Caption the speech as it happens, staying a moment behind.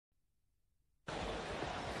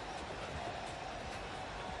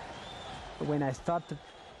when I started,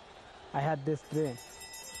 I had this dream,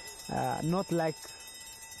 not like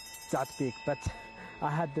that big, but I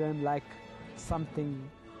had dream like something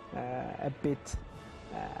a bit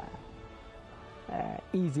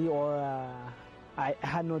easy, or I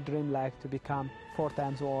had no dream like to become 4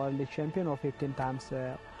 times world champion or 15 times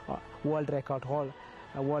world record.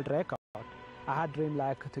 I had dream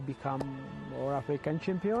like to become or African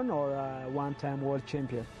champion or 1-time world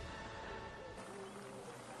champion.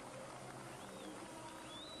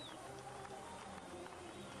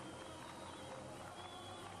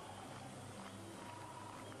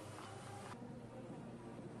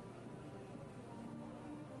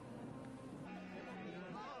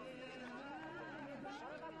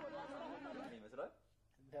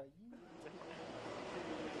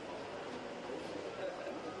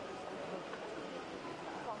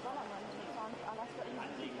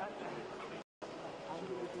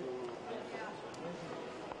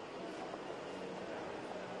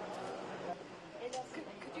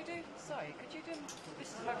 Could you do, sorry, could you do, this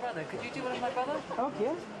is my brother, could you do one of my brother?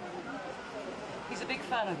 Okay. He's a big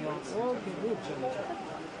fan of yours. Okay, good.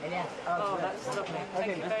 Oh, that's lovely.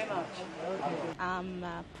 Thank you very much. Okay. I'm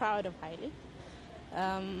proud of Haile.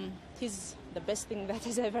 He's the best thing that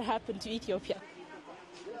has ever happened to Ethiopia.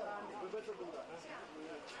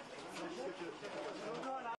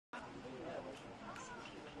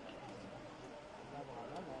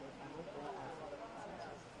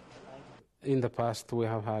 In the past, we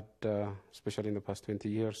have had, especially in the past 20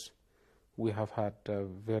 years, we have had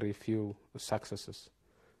very few successes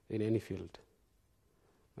in any field.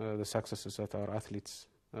 The successes that our athletes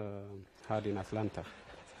had in Atlanta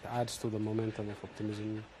adds to the momentum of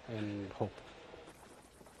optimism and hope.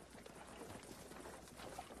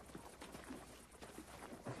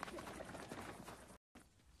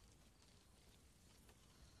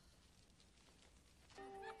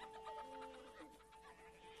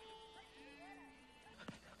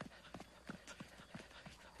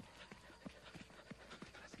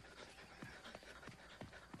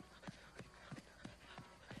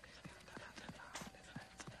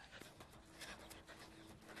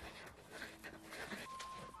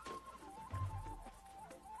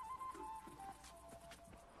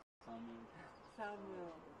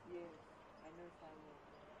 Samuel, yeah, I know Samuel.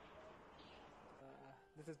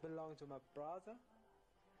 This is belong to my brother,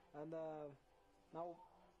 and now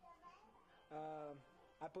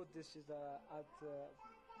I put this is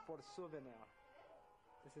for souvenir.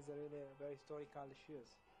 This is a really very historical shoes.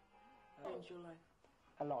 Changed your life?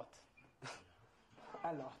 A lot,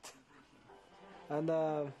 a lot. And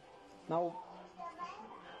now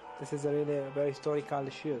this is a really very historical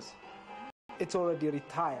shoes. It's already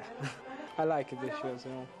retired. I like these shoes,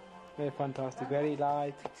 you know. Very fantastic, very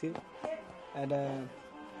light, see? And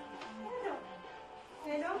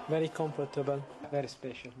very comfortable, very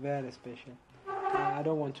special, very special. I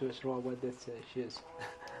don't want to throw away these shoes.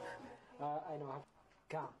 I know,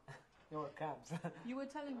 come, your cabs. You were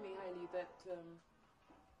telling me, Haile, that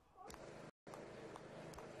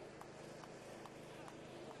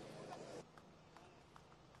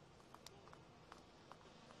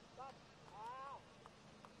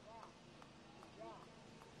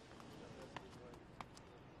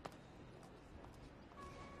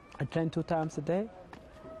I train 2 times a day,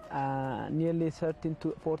 nearly 13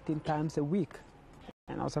 to 14 times a week.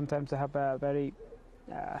 You know, sometimes I have a very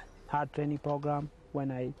hard training program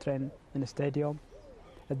when I train in a stadium.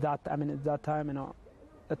 At that time, you know,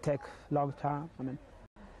 it takes long time. I mean,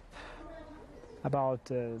 about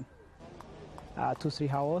 2-3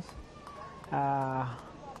 hours.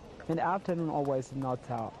 In the afternoon, always not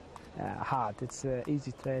hard. It's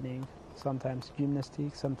easy training. Sometimes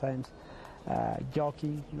gymnastics, sometimes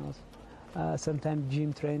jogging, you know, sometimes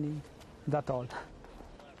gym training. That's all.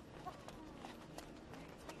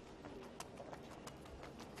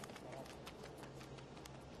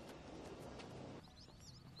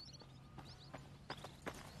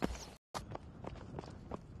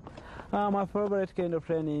 My favorite kind of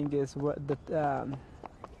training is the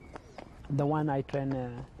one I train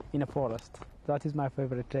in a forest. That is my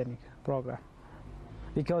favorite training program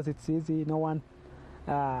because it's easy. No one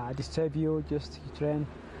disturb you. Just you train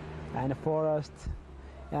in a forest,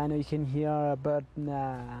 and you can hear birds.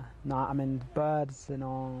 You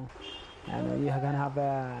know, and you can have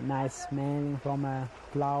a nice smelling from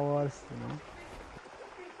flowers. You know.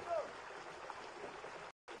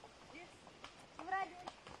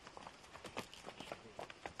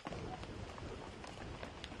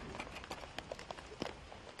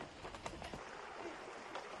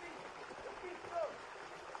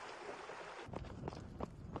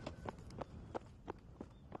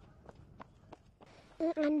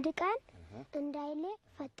 አንድ ቀን እንዳይሌ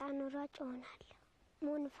ፈጣን ሯጭ ሆናለሁ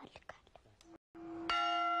መሆን እፈልጋለሁ።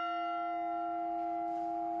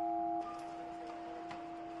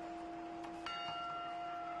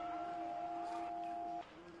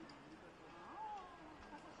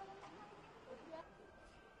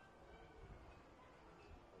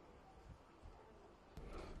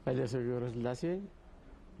 ኃይለ ገብረስላሴ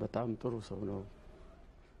በጣም ጥሩ ሰው ነው፣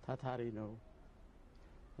 ታታሪ ነው።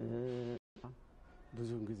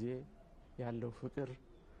 ብዙውን ጊዜ ያለው ፍቅር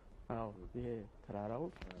ይሄ ተራራው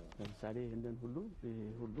ለምሳሌ እንደን ሁሉ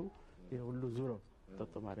ዙሮ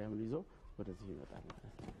ተጥቶ ማርያምን ይዞ ወደዚህ ይመጣል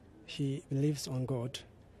ማለት ነው። He believes on God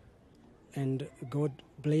and God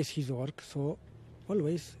bless his work, so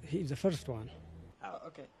always he is the first one.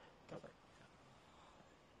 Okay. Perfect.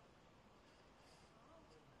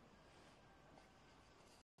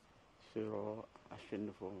 ሽሮ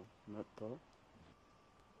አሸንፎ መጥቶ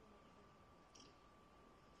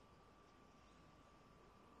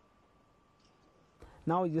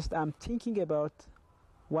Now just I'm thinking about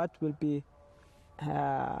what will be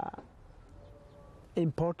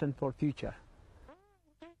important for future.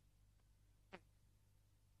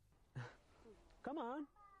 Come on,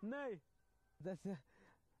 no, that's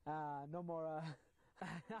no more.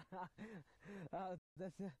 That's